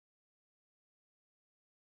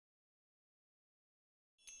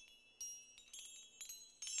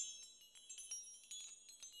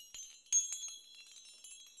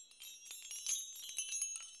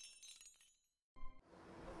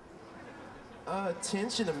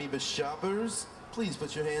Attention, Amoeba shoppers. Please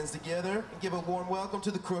put your hands together and give a warm welcome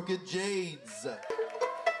to the Crooked Jades.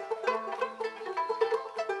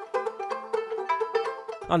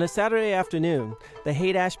 On a Saturday afternoon, the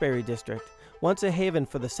Haight-Ashbury district, once a haven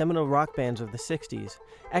for the seminal rock bands of the 60s,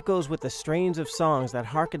 echoes with the strains of songs that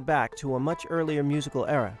harken back to a much earlier musical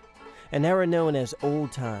era, an era known as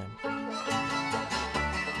old time.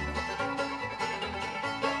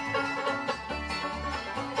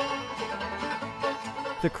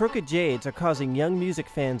 The Crooked Jades are causing young music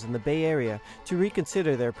fans in the Bay Area to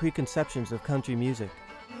reconsider their preconceptions of country music.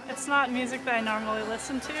 It's not music that I normally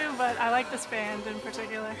listen to, but I like this band in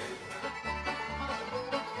particular.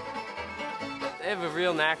 They have a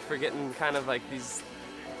real knack for getting kind of like these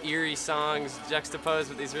eerie songs juxtaposed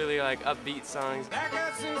with these really like upbeat songs.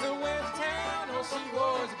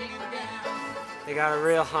 They got a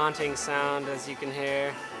real haunting sound, as you can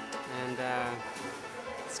hear, and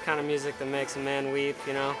it's kind of music that makes a man weep,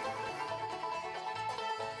 you know.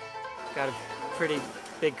 Got a pretty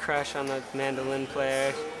big crush on the mandolin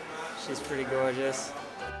player. She's pretty gorgeous.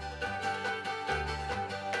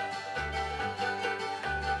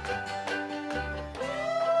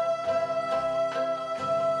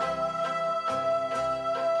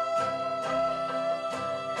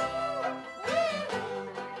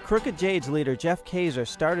 Crooked Jades leader Jeff Kaiser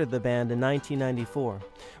started the band in 1994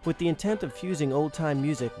 with the intent of fusing old-time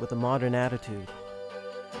music with a modern attitude.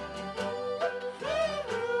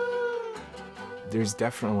 There's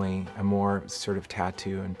definitely a more sort of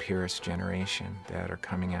tattoo and purist generation that are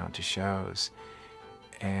coming out to shows.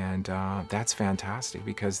 And that's fantastic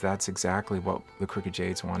because that's exactly what the Crooked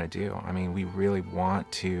Jades want to do. I mean, we really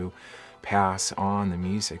want to pass on the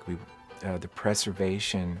music. The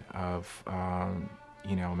preservation of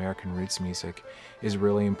American roots music is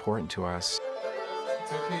really important to us.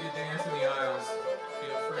 It's okay to dance in the aisles.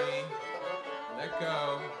 Feel free. Let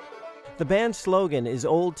go. The band's slogan is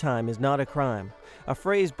 "Old time is not a crime," a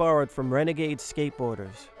phrase borrowed from renegade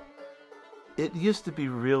skateboarders. It used to be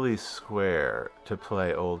really square to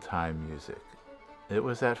play old-time music. It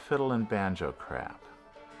was that fiddle and banjo crap.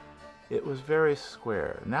 It was very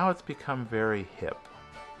square. Now it's become very hip.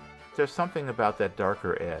 There's something about that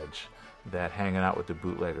darker edge, that hanging out with the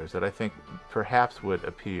bootleggers, that I think perhaps would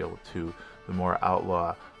appeal to the more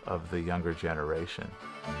outlaw of the younger generation.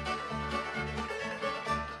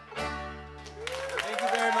 Thank you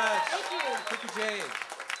very much. Thank you. Crooked Jades.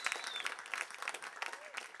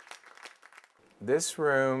 This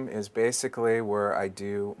room is basically where I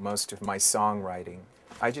do most of my songwriting.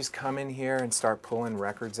 I just come in here and start pulling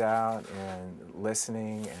records out and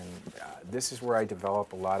listening, and this is where I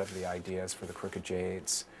develop a lot of the ideas for the Crooked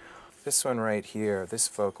Jades. This one right here, this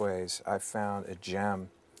Folkways, I found a gem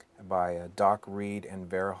by Doc Reed and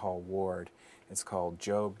Vera Hall Ward. It's called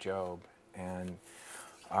Job, Job, and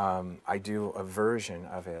I do a version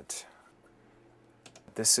of it.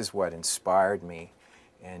 This is what inspired me,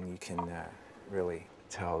 and you can really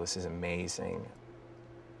tell this is amazing.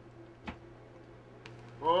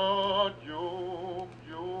 Oh, Job,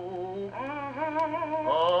 Job,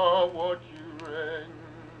 what you rang,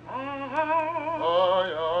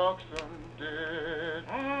 oxen dead.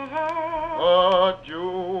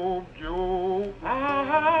 Job, Job,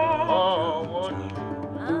 what you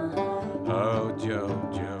Oh,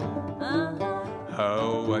 Job, Job.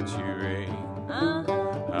 Oh, what you rang.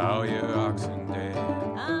 Oh, your oxen dead.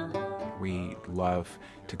 We love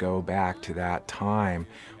to go back to that time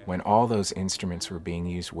when all those instruments were being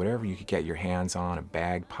used, whatever you could get your hands on, a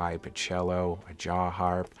bagpipe, a cello, a jaw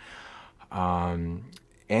harp,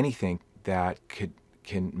 anything that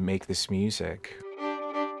can make this music.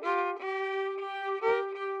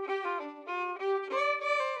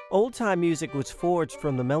 Old-time music was forged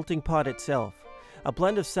from the melting pot itself, a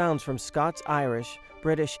blend of sounds from Scots, Irish,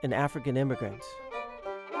 British, and African immigrants.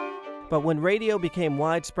 But when radio became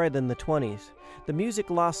widespread in the 20s, the music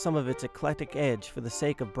lost some of its eclectic edge for the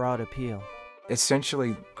sake of broad appeal.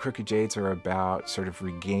 Essentially, Crooked Jades are about sort of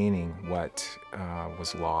regaining what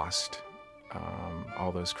was lost.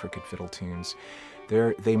 All those crooked fiddle tunes.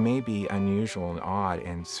 They may be unusual and odd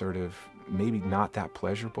and sort of maybe not that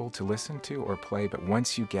pleasurable to listen to or play, but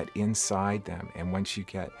once you get inside them and once you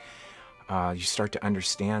get, you start to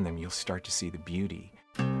understand them, you'll start to see the beauty.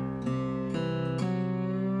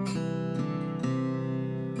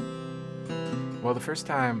 Well, the first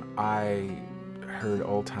time I heard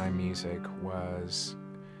old-time music was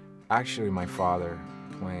actually my father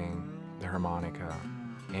playing the harmonica.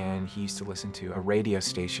 And he used to listen to a radio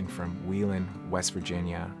station from Wheeling, West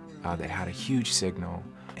Virginia that had a huge signal.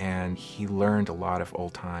 And he learned a lot of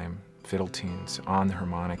old-time fiddle tunes on the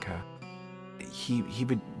harmonica. he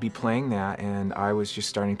would be playing that, and I was just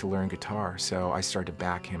starting to learn guitar, so I started to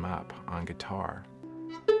back him up on guitar.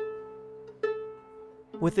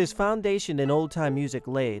 With his foundation in old-time music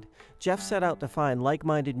laid, Jeff set out to find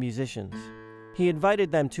like-minded musicians. He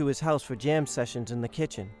invited them to his house for jam sessions in the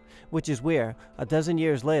kitchen, which is where, a dozen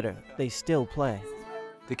years later, they still play.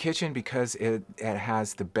 The kitchen, because it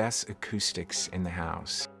has the best acoustics in the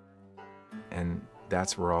house, and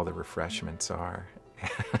that's where all the refreshments are.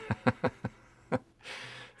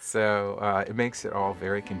 So it makes it all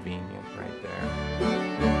very convenient right there.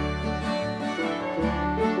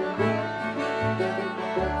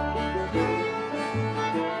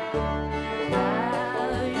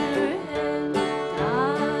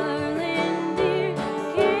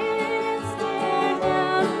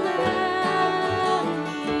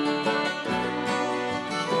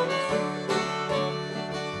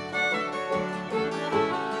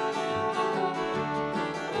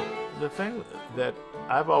 The thing that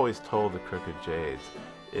I've always told the Crooked Jades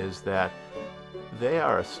is that they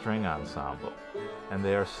are a string ensemble, and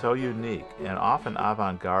they are so unique and often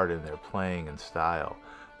avant-garde in their playing and style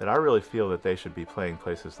that I really feel that they should be playing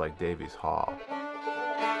places like Davies Hall.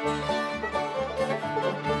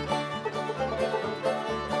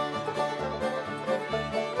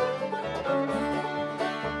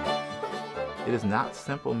 It is not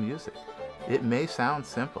simple music. It may sound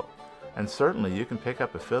simple, and certainly you can pick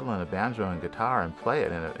up a fiddle and a banjo and guitar and play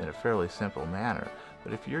it in a fairly simple manner.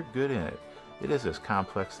 But if you're good in it, it is as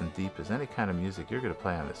complex and deep as any kind of music you're going to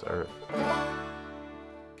play on this earth.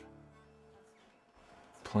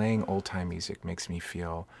 Playing old-time music makes me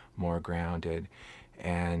feel more grounded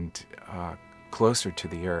and closer to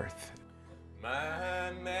the earth.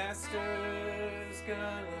 My master's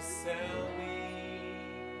gonna sell me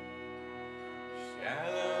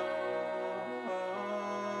shallow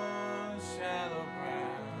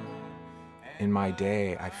brown. In my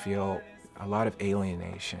day, I feel a lot of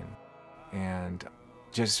alienation, and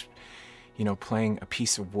just, playing a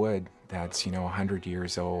piece of wood that's, 100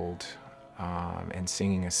 years old, and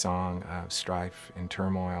singing a song of strife and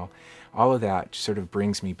turmoil, all of that sort of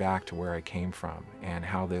brings me back to where I came from and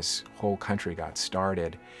how this whole country got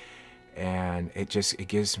started. And it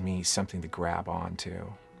gives me something to grab onto.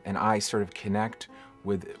 And I sort of connect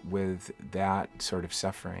with that sort of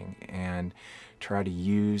suffering and try to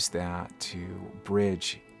use that to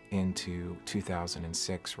bridge into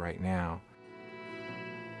 2006 right now.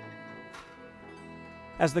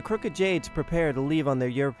 As the Crooked Jades prepare to leave on their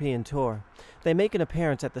European tour, they make an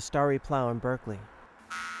appearance at the Starry Plough in Berkeley.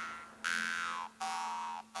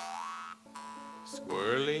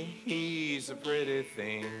 Squirrely, he's a pretty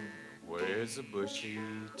thing, wears a bushy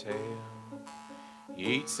tail.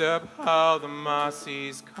 Eats up all the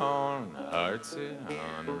mossy's corn, hearts it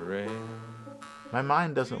on a rail. My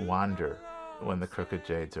mind doesn't wander when the Crooked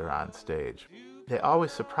Jades are on stage. They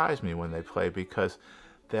always surprise me when they play because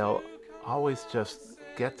they'll always just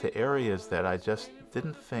get to areas that I just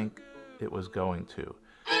didn't think it was going to.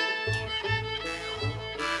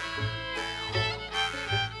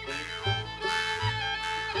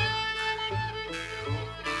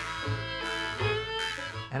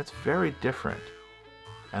 And it's very different.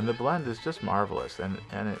 And the blend is just marvelous, and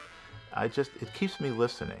it keeps me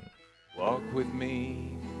listening. Walk with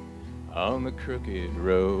me on the crooked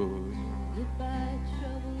road,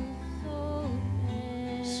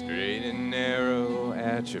 straight and narrow,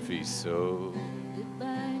 atrophy so.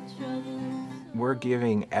 We're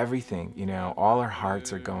giving everything, all our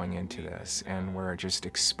hearts are going into this, and we're just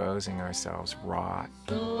exposing ourselves raw.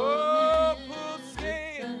 Oh,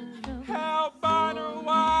 pussy, how fine or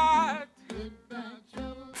wide.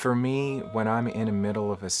 For me, when I'm in the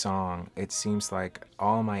middle of a song, it seems like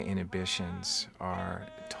all my inhibitions are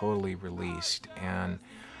totally released, and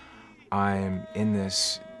I'm in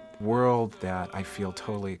this world that I feel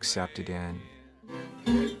totally accepted in,